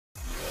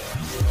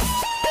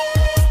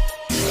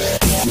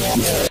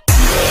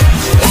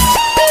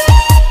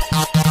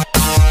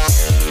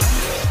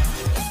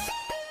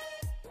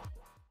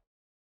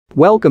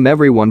Welcome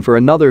everyone for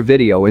another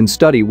video in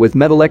Study with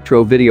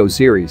MediLectro video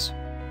series.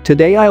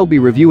 Today I'll be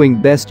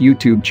reviewing best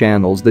YouTube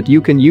channels that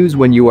you can use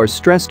when you are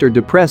stressed or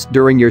depressed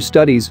during your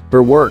studies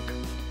or work.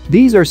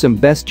 These are some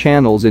best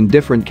channels in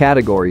different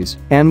categories,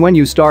 and when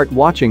you start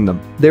watching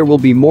them, there will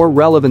be more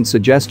relevant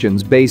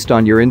suggestions based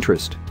on your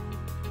interest.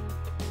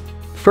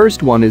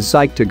 First one is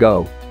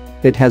Psych2Go.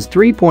 It has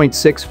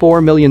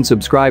 3.64 million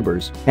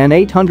subscribers and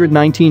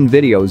 819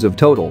 videos of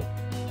total.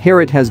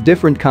 Here it has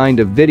different kind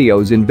of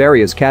videos in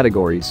various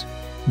categories.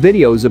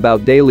 Videos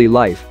about daily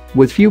life,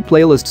 with few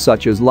playlists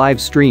such as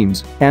live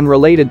streams, and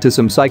related to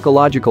some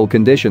psychological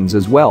conditions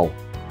as well.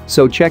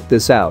 So check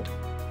this out.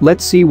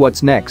 Let's see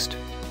what's next.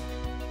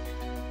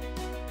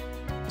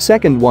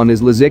 Second one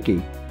is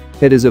Liziki.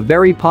 It is a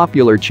very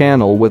popular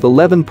channel with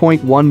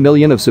 11.1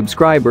 million of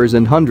subscribers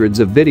and hundreds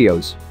of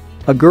videos.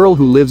 A girl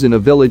who lives in a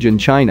village in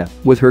China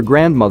with her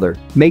grandmother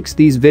makes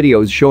these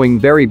videos showing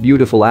very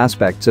beautiful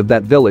aspects of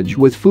that village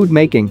with food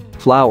making,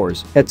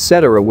 flowers,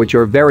 etc., which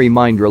are very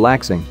mind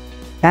relaxing.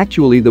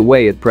 Actually, the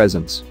way it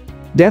presents.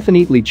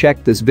 Definitely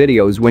check this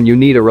videos when you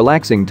need a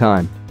relaxing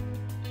time.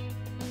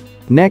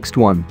 Next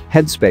one,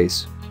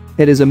 Headspace.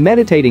 It is a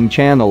meditating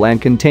channel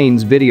and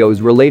contains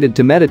videos related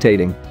to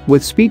meditating,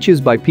 with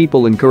speeches by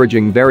people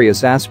encouraging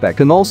various aspects.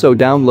 You can also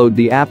download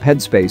the app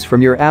Headspace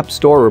from your App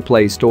Store or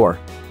Play Store.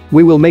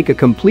 We will make a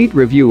complete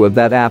review of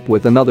that app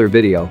with another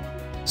video.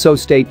 So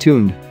stay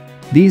tuned.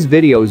 These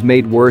videos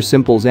made were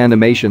simple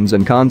animations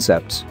and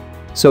concepts.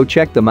 So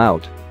check them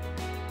out.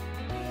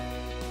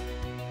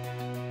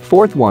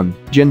 Fourth one,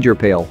 Ginger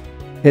Pale.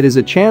 It is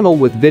a channel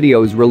with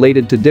videos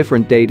related to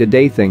different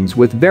day-to-day things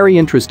with very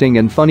interesting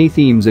and funny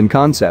themes and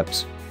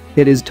concepts.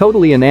 It is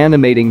totally an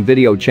animating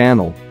video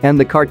channel, and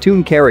the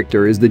cartoon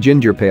character is the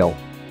Ginger Pale.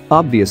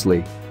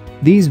 Obviously.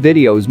 These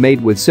videos made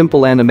with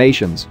simple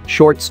animations,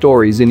 short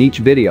stories in each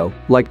video,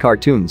 like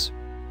cartoons.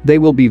 They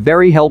will be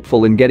very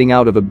helpful in getting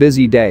out of a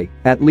busy day,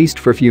 at least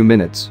for a few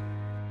minutes.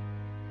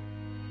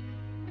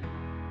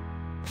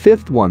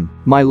 Fifth one,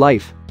 My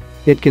Life.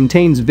 It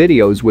contains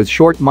videos with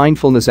short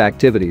mindfulness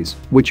activities,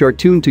 which are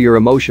tuned to your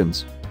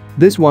emotions.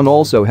 This one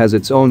also has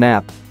its own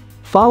app.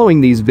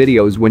 Following these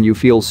videos when you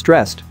feel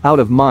stressed,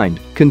 out of mind,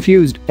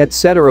 confused,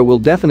 etc. will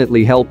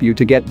definitely help you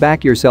to get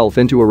back yourself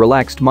into a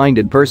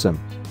relaxed-minded person.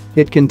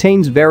 It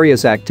contains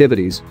various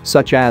activities,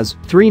 such as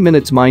 3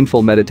 minutes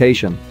mindful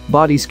meditation,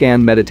 body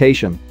scan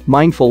meditation,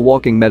 mindful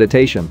walking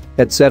meditation,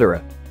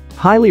 etc.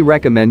 Highly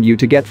recommend you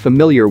to get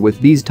familiar with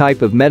these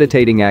type of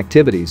meditating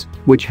activities,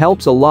 which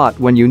helps a lot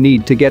when you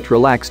need to get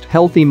relaxed,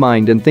 healthy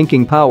mind and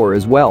thinking power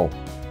as well.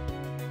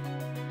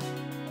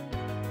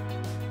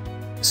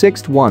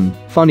 Sixth one,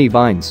 Funny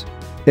Vines.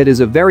 It is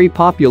a very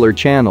popular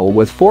channel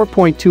with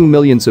 4.2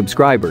 million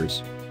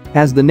subscribers.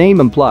 As the name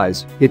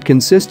implies, it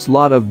consists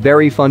lot of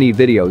very funny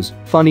videos,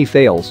 funny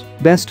fails,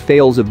 best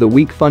fails of the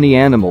week, funny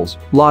animals,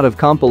 lot of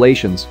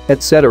compilations,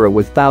 etc.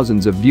 with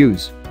thousands of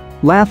views.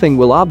 Laughing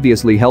will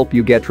obviously help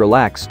you get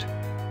relaxed.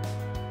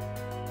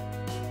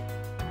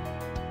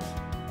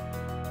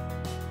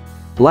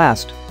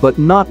 Last, but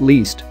not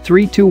least,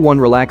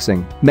 3-2-1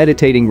 Relaxing,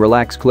 Meditating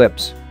Relax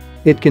Clips.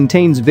 It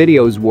contains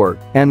videos work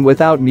and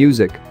without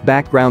music,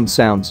 background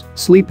sounds,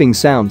 sleeping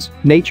sounds,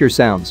 nature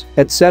sounds,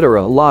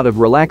 etc. A lot of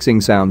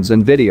relaxing sounds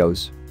and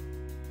videos.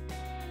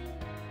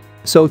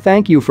 So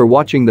thank you for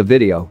watching the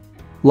video.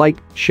 Like,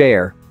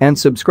 share, and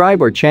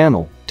subscribe our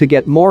channel to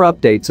get more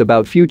updates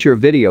about future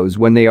videos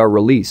when they are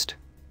released.